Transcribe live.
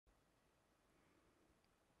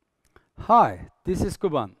Hi, this is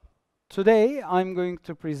Kuban. Today I'm going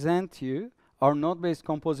to present you our node-based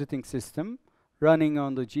compositing system running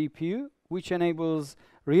on the GPU, which enables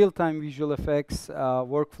real-time visual effects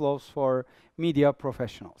workflows for media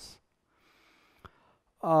professionals.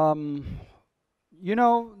 You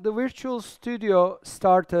know, the Virtual Studio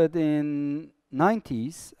started in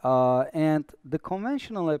 90s, and the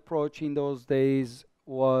conventional approach in those days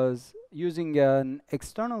was using an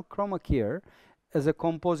external chroma keyer as a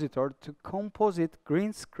compositor to composite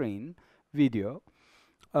green screen video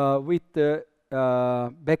with the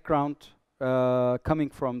background coming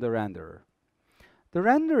from the renderer. The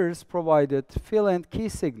renderers provided fill and key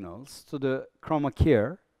signals to the chroma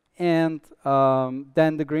keyer, and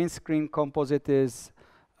then the green screen composite is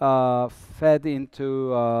fed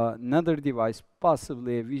into another device,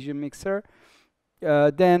 possibly a vision mixer.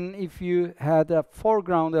 Then if you had a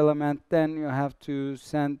foreground element, then you have to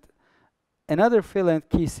send another fill and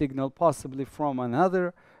key signal, possibly from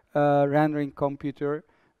another rendering computer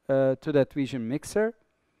to that vision mixer.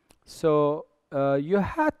 So you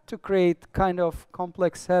had to create kind of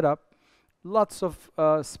complex setup, lots of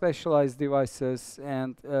specialized devices,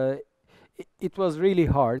 and it was really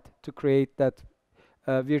hard to create that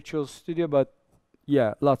Virtual Studio, but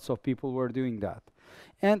yeah, lots of people were doing that.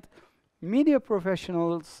 And media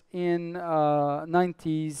professionals in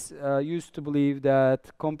 90s used to believe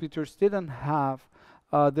that computers didn't have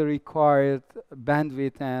the required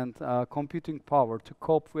bandwidth and computing power to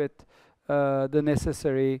cope with the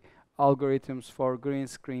necessary algorithms for green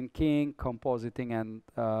screen keying, compositing, and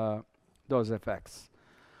those effects.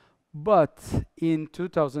 But in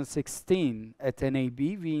 2016 at NAB,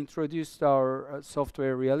 we introduced our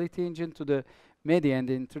software reality engine to the media and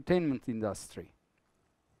entertainment industry.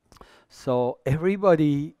 So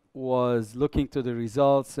everybody was looking to the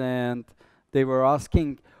results, and they were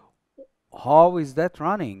asking, how is that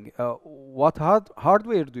running? What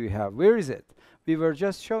hardware do you have? Where is it? We were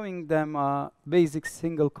just showing them a basic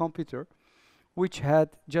single computer, which had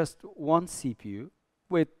just one CPU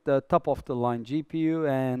with the top-of-the-line GPU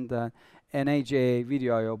and an AJA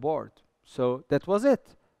video I/O board. So that was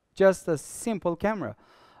it, just a simple camera.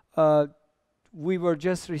 We were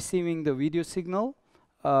just receiving the video signal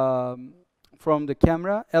from the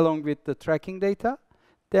camera along with the tracking data.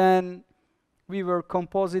 Then we were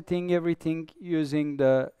compositing everything using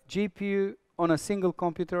the GPU on a single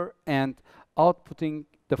computer and outputting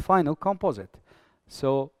the final composite.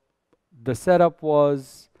 So the setup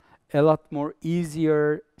was a lot more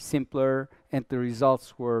easier, simpler, and the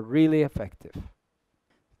results were really effective.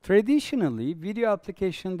 Traditionally, video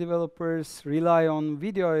application developers rely on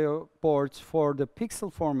video I/O boards for the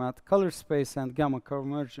pixel format, color space, and gamma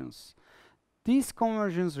convergence. These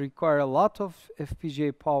conversions require a lot of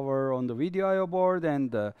FPGA power on the video I/O board, and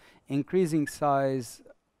the increasing size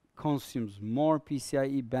consumes more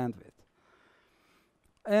PCIe bandwidth.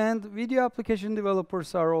 And video application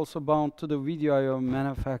developers are also bound to the video I/O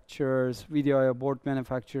manufacturers, video I/O board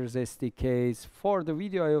manufacturers' SDKs for the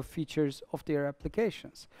video I/O features of their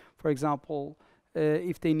applications. For example,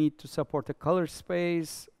 if they need to support a color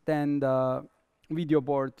space, then the video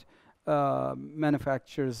board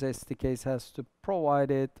manufacturer's SDKs has to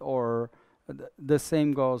provide it, or the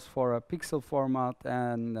same goes for a pixel format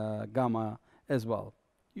and gamma as well.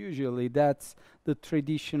 Usually that's the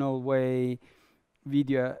traditional way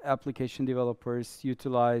video application developers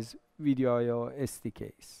utilize video I/O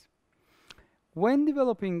SDKs. When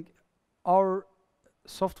developing our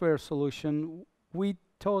software solution, we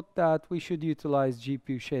thought that we should utilize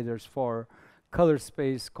GPU shaders for color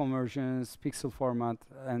space conversions, pixel format,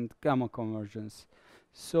 and gamma conversions.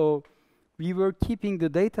 So we were keeping the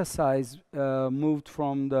data size moved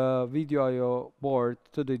from the video I/O board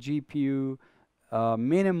to the GPU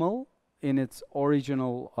minimal in its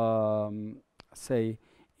original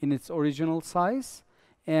in its original size,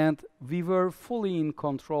 and we were fully in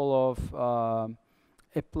control of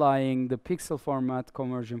applying the pixel format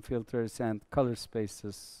conversion filters and color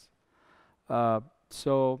spaces.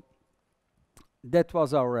 So that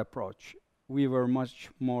was our approach. We were much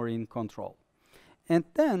more in control. And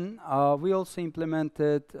then we also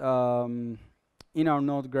implemented in our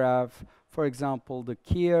node graph, for example, the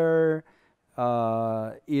keyer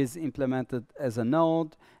is implemented as a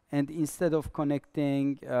node, and instead of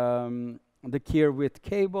connecting the keyer with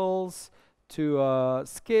cables to a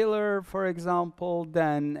scaler, for example,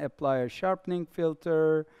 then apply a sharpening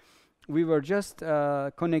filter, we were just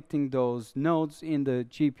connecting those nodes in the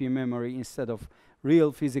GPU memory instead of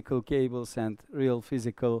real physical cables and real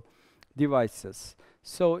physical devices.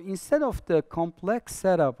 So instead of the complex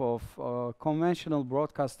setup of conventional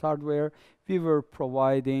broadcast hardware, we were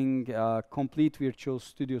providing a complete Virtual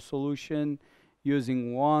Studio solution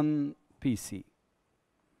using one PC.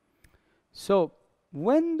 So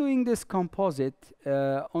when doing this composite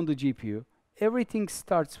on the GPU, everything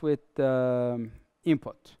starts with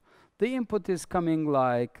input. The input is coming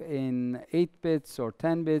like in 8 bits or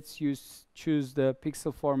 10 bits. You choose the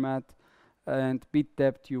pixel format and bit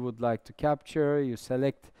depth you would like to capture. You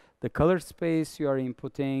select the color space you are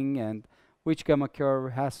inputting and which gamma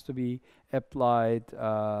curve has to be applied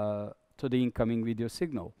to the incoming video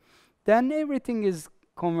signal. Then everything is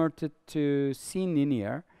converted to scene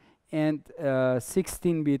linear and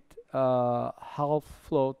 16-bit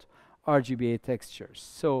half-float RGBA textures.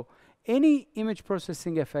 So any image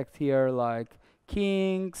processing effect here like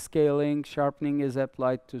keying, scaling, sharpening is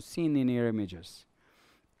applied to scene linear images.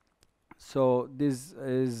 So this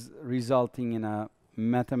is resulting in a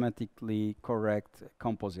mathematically correct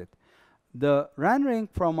composite. The rendering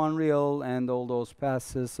from Unreal and all those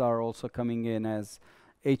passes are also coming in as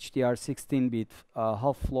HDR 16-bit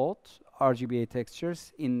half-float RGBA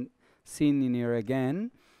textures in scene linear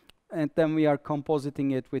again. And then we are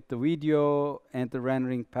compositing it with the video and the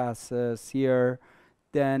rendering passes here.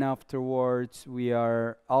 Then afterwards, we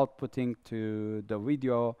are outputting to the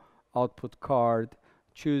video output card,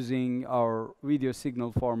 choosing our video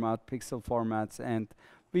signal format, pixel formats, and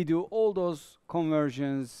we do all those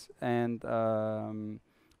conversions, and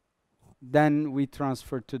then we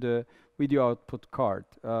transfer to the video output card.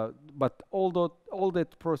 But all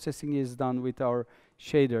that processing is done with our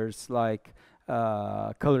shaders like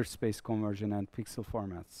color space conversion and pixel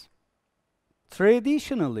formats.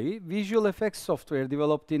 Traditionally, visual effects software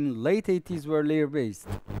developed in late 80s were layer-based.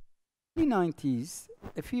 In the 90s,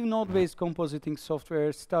 a few node-based compositing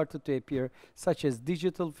software started to appear, such as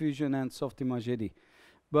Digital Fusion and Softimagerie.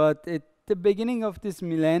 But at the beginning of this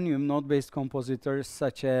millennium, node-based compositors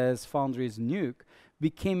such as Foundry's Nuke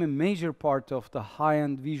became a major part of the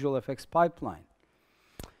high-end visual effects pipeline.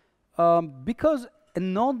 Because a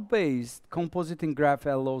node-based compositing graph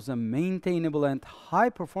allows a maintainable and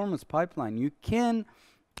high-performance pipeline, you can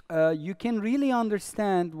really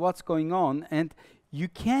understand what's going on, and you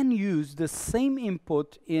can use the same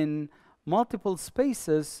input in multiple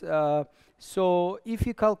spaces. So if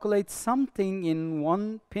you calculate something in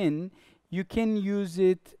one pin, you can use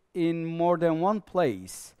it in more than one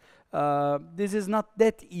place. This is not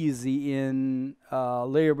that easy in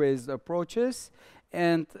layer-based approaches.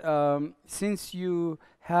 And since you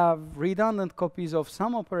have redundant copies of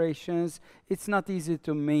some operations, it's not easy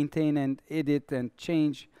to maintain and edit and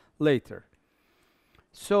change later.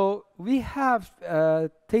 So we have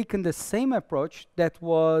taken the same approach that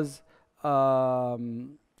was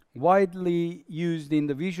widely used in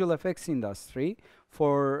the visual effects industry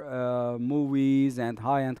for movies and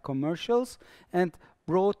high-end commercials, and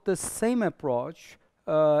brought the same approach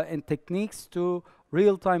and techniques to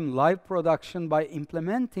real-time live production by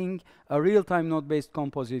implementing a real-time node-based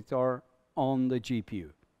compositor on the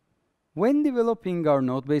GPU. When developing our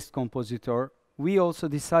node-based compositor, we also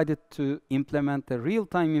decided to implement a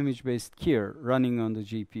real-time image-based keyer running on the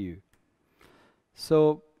GPU.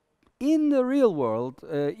 So in the real world,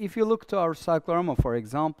 if you look to our cyclorama, for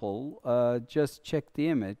example, just check the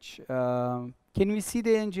image. Can we see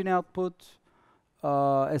the engine output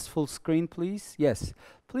as full screen, please? Yes.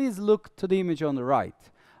 Please look to the image on the right.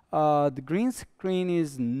 The green screen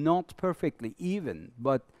is not perfectly even,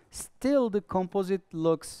 but still the composite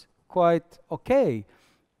looks quite okay.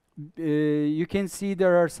 You can see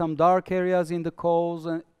there are some dark areas in the coals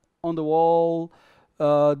and on the wall.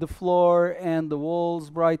 The floor and the walls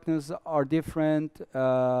brightness are different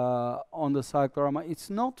on the cyclorama. It's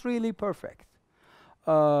not really perfect.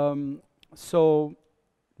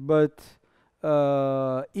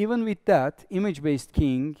 Even with that, image-based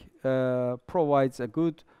keying provides a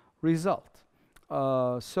good result.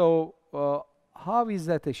 How is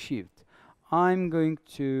that achieved? I'm going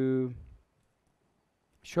to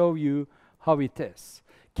show you how it is.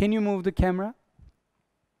 Can you move the camera?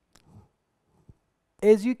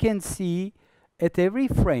 As you can see, at every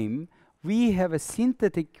frame, we have a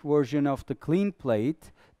synthetic version of the clean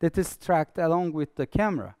plate that is tracked along with the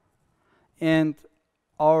camera. And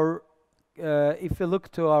our if you look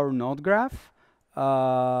to our node graph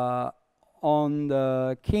on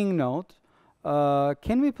the king node,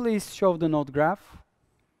 can we please show the node graph?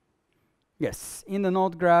 Yes, in the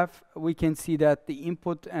node graph, we can see that the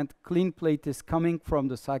input and clean plate is coming from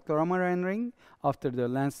the cyclorama rendering after the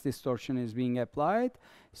lens distortion is being applied.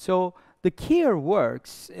 So the keyer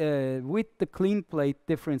works with the clean plate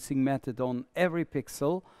differencing method on every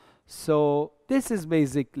pixel. So this is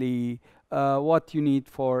basically what you need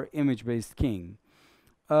for image-based keying.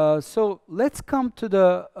 So let's come to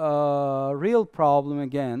the real problem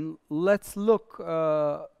again. Let's look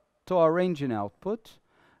to our engine output.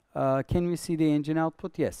 Can we see the engine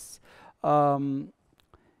output? Yes.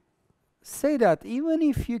 Say that even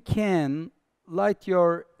if you can light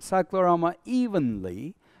your cyclorama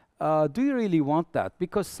evenly, do you really want that?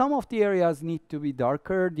 Because some of the areas need to be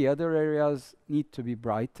darker, the other areas need to be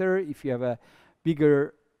brighter if you have a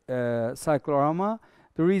bigger cyclorama.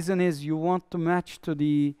 The reason is you want to match to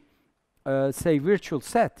the, say, virtual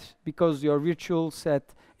set, because your virtual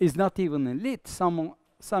set is not evenly lit. Some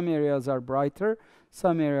areas are brighter,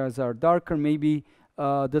 some areas are darker. Maybe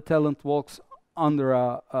the talent walks under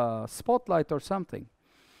a spotlight or something.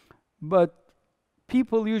 But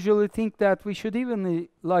people usually think that we should evenly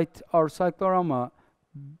light our cyclorama.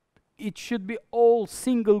 It should be all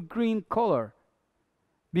single green color,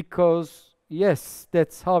 because yes,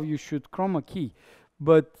 that's how you should chroma key.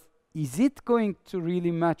 But is it going to really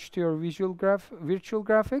match to your virtual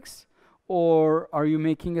graphics, or are you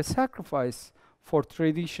making a sacrifice for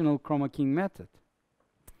traditional chroma keying method?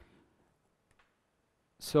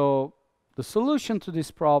 So the solution to this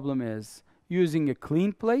problem is using a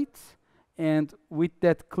clean plate, and with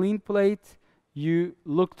that clean plate, you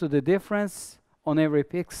look to the difference on every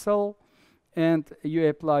pixel, and you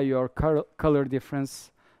apply your color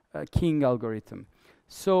difference keying algorithm.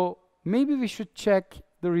 So maybe we should check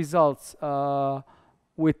the results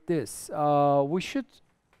with this. We should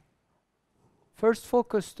first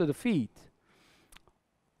focus to the feed.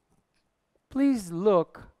 Please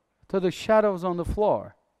look to the shadows on the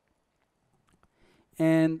floor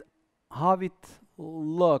and how it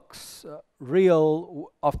looks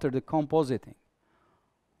real after the compositing,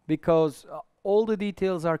 because all the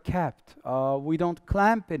details are kept. We don't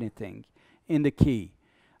clamp anything in the key.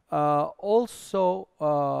 Also,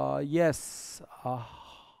 yes,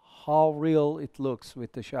 how real it looks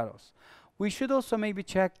with the shadows. We should also maybe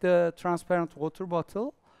check the transparent water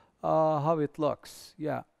bottle, how it looks.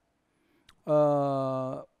 Yeah.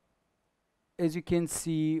 As you can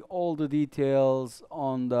see, all the details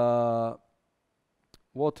on the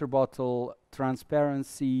water bottle,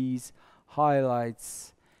 transparencies,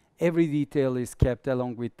 highlights, every detail is kept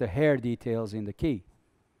along with the hair details in the key.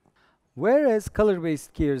 Whereas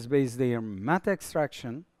color-based keyers base their matte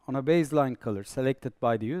extraction on a baseline color selected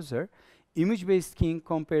by the user, image-based keying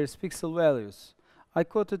compares pixel values. I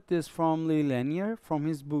quoted this from Lee Lanier from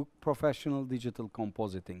his book Professional Digital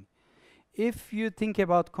Compositing. If you think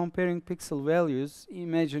about comparing pixel values,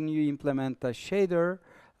 imagine you implement a shader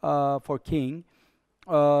for keying.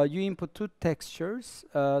 You input two textures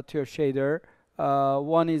to your shader.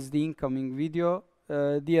 One is the incoming video,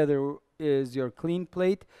 the other is your clean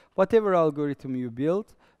plate. Whatever algorithm you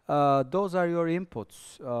build, those are your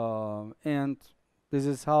inputs. And this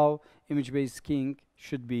is how image-based keying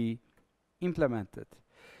should be implemented.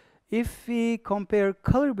 If we compare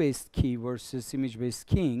color-based key versus image-based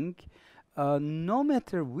keying, no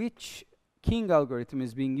matter which keying algorithm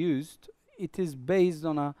is being used, it is based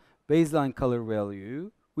on a baseline color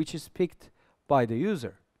value, which is picked by the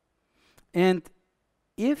user. And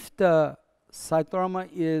if the cyclorama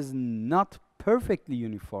is not perfectly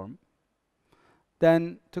uniform,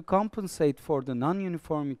 then to compensate for the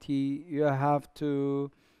non-uniformity, you have to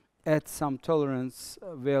add some tolerance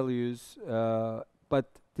values, but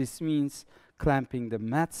this means clamping the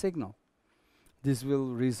matte signal. This will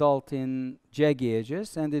result in jaggy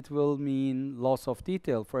edges, and it will mean loss of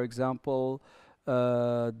detail. For example,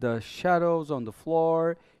 the shadows on the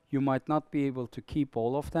floor, you might not be able to keep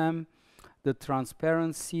all of them. The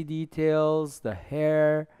transparency details, the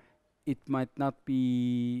hair, it might not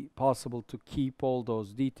be possible to keep all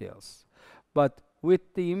those details. But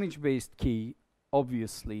with the image-based key,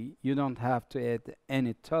 obviously, you don't have to add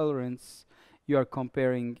any tolerance. You are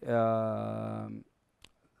comparing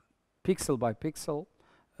pixel by pixel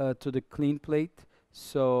to the clean plate,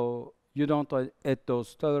 so you don't add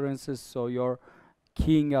those tolerances, so your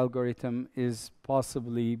keying algorithm is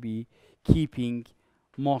possibly be keeping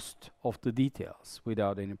most of the details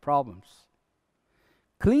without any problems.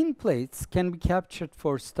 Clean plates can be captured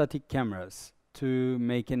for static cameras to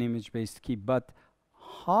make an image-based key, but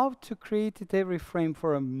how to create it every frame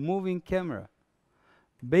for a moving camera?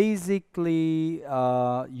 Basically,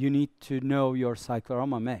 you need to know your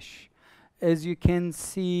cyclorama mesh. As you can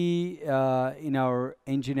see in our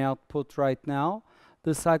engine output right now,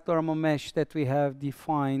 the cyclorama mesh that we have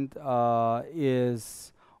defined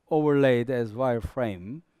is overlaid as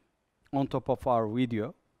wireframe on top of our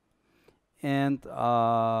video. And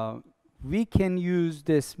we can use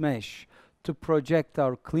this mesh to project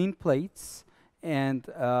our clean plates and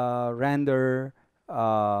render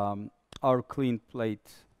our clean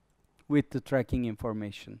plate with the tracking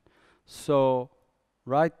information. So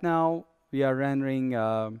right now we are rendering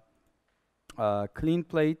clean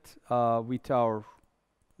plate with our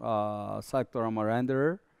cyclorama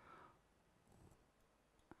renderer.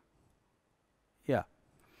 Yeah,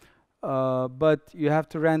 but you have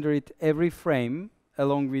to render it every frame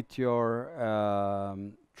along with your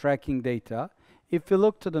tracking data. If you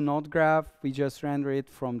look to the node graph, we just render it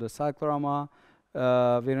from the cyclorama.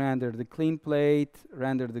 We render the clean plate,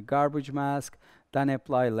 render the garbage mask, then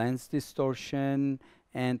apply lens distortion,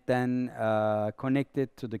 and then connect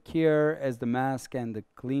it to the keyer as the mask and the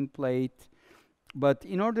clean plate. But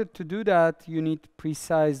in order to do that, you need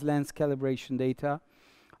precise lens calibration data.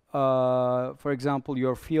 For example,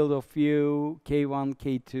 your field of view, K1,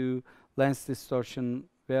 K2, lens distortion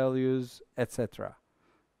values, etc.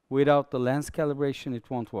 Without the lens calibration, it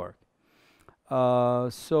won't work.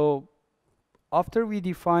 So after we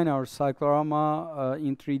define our cyclorama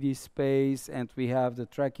in 3D space and we have the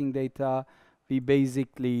tracking data, we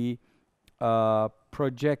basically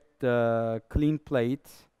project the clean plate,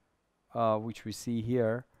 which we see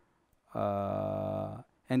here,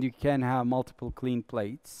 and you can have multiple clean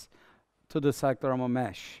plates to the cyclorama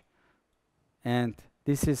mesh. And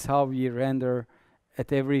this is how we render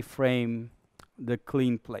at every frame the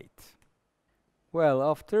clean plate. Well,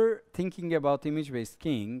 after thinking about image-based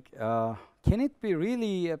keying, can it be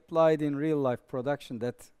really applied in real-life production?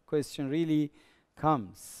 That question really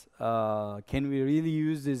comes. Can we really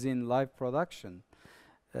use this in live production?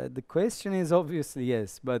 The question is obviously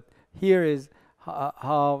yes, but here is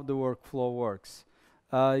how the workflow works.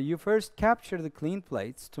 You first capture the clean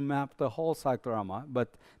plates to map the whole cyclorama,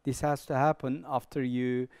 but this has to happen after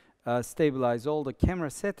you stabilize all the camera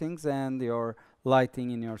settings and your lighting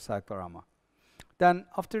in your cyclorama. Then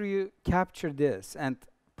after you capture this and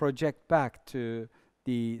project back to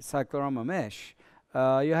the cyclorama mesh,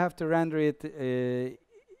 you have to render it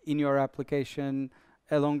in your application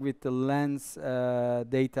along with the lens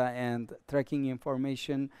data and tracking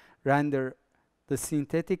information, render the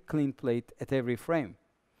synthetic clean plate at every frame.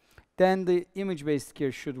 Then the image-based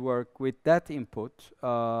keyer should work with that input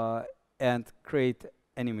and create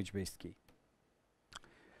an image-based key.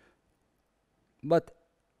 But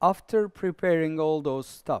after preparing all those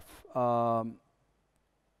stuff,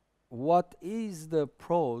 what is the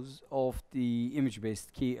pros of the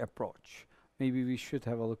image-based key approach? Maybe we should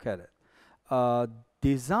have a look at it.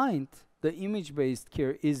 The image-based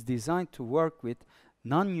keyer is designed to work with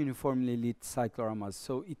non-uniformly lit cycloramas,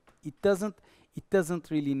 so it doesn't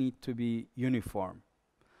really need to be uniform.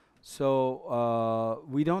 So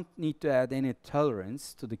we don't need to add any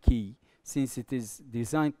tolerance to the key since it is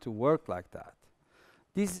designed to work like that.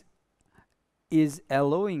 This is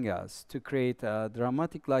allowing us to create a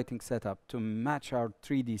dramatic lighting setup to match our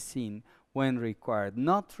 3D scene when required.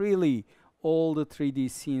 Not really all the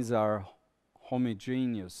 3D scenes are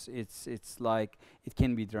homogeneous. It's like it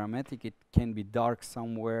can be dramatic, it can be dark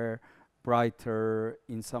somewhere, brighter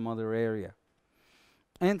in some other area.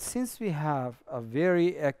 And since we have a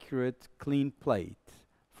very accurate clean plate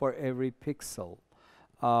for every pixel,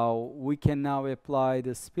 we can now apply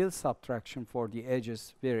the spill subtraction for the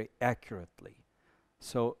edges very accurately.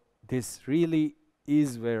 So this really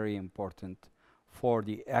is very important for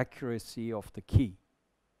the accuracy of the key.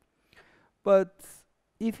 But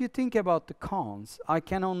if you think about the cons, I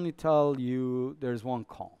can only tell you there's one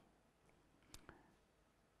con.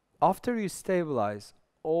 After you stabilize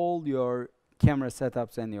all your camera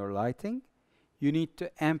setups and your lighting, you need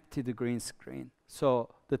to empty the green screen. So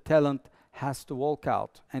the talent has to walk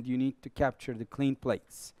out and you need to capture the clean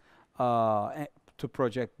plates to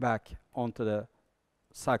project back onto the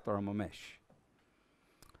cyclorama mesh.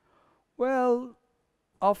 Well,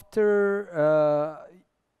 after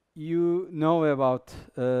you know about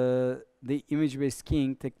the image-based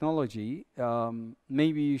keying technology,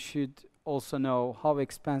 maybe you should also know how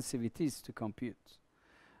expensive it is to compute.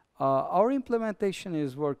 Our implementation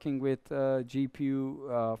is working with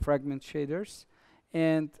GPU fragment shaders,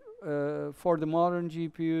 and for the modern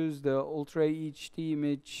GPUs, the Ultra HD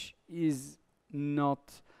image is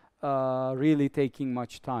not really taking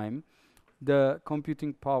much time. The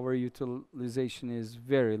computing power utilization is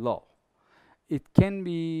very low. It can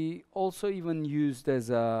be also even used as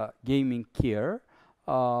a gaming keyer,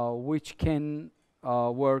 which can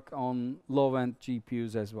work on low-end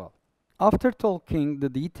GPUs as well. After talking the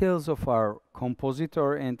details of our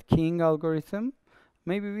compositor and keying algorithm,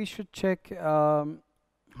 maybe we should check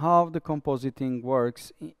how the compositing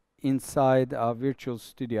works inside a Virtual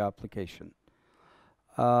Studio application.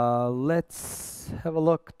 Let's have a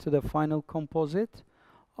look to the final composite.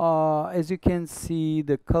 As you can see,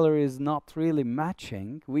 the color is not really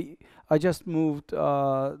matching. I just moved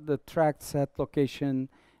the tracked set location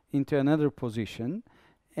into another position,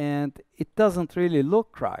 and it doesn't really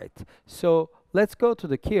look right. So let's go to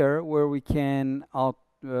the keyer where we can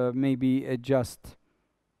maybe adjust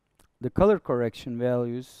the color correction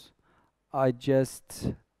values. I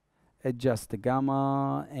just adjust the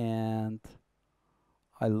gamma and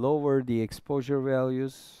I lower the exposure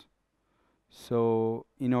values. So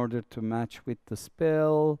in order to match with the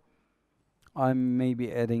spell, I'm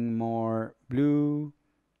maybe adding more blue.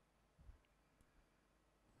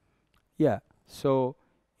 Yeah, so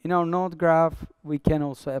in our node graph, we can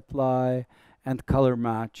also apply and color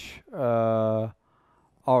match our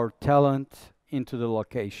talent into the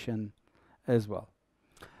location as well.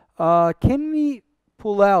 Can we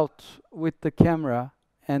pull out with the camera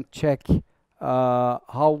and check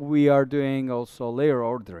how we are doing also layer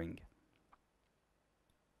ordering?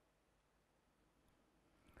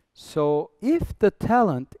 So if the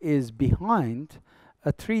talent is behind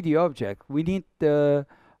a 3D object, we need the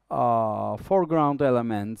foreground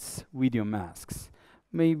elements video masks.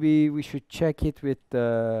 Maybe we should check it with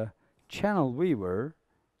the channel viewer.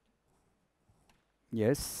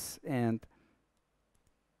 Yes, and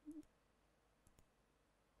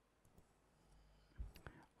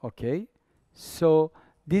okay. So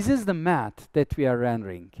this is the matte that we are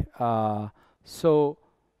rendering. So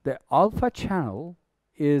the alpha channel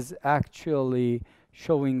is actually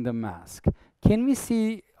showing the mask. Can we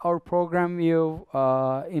see our program view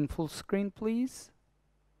in full screen, please?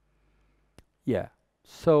 Yeah.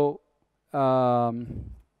 So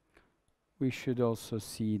we should also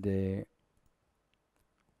see the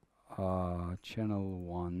channel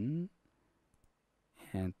 1,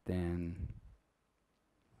 and then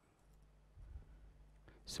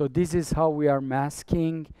so this is how we are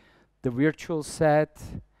masking the virtual set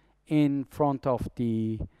in front of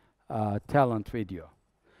the talent video.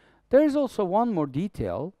 There is also one more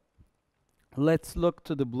detail. Let's look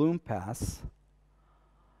to the bloom pass.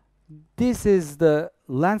 This is the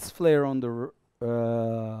lens flare on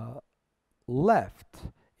the left.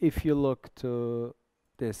 If you look to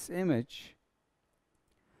this image,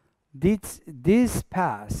 this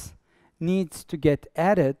pass needs to get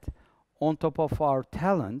added on top of our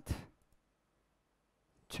talent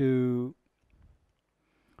to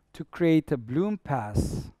create a bloom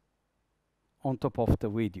pass on top of the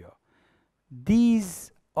video.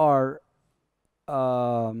 These are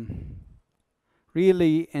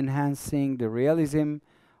really enhancing the realism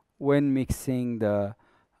when mixing the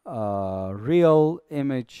real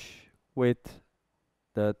image with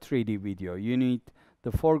the 3D video. You need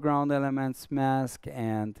the foreground elements mask,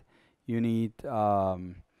 and you need a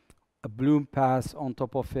bloom pass on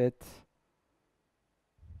top of it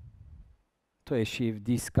to achieve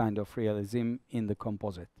this kind of realism in the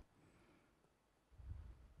composite.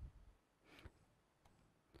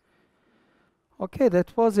 Okay,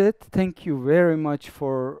 that was it. Thank you very much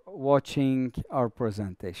for watching our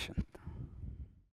presentation.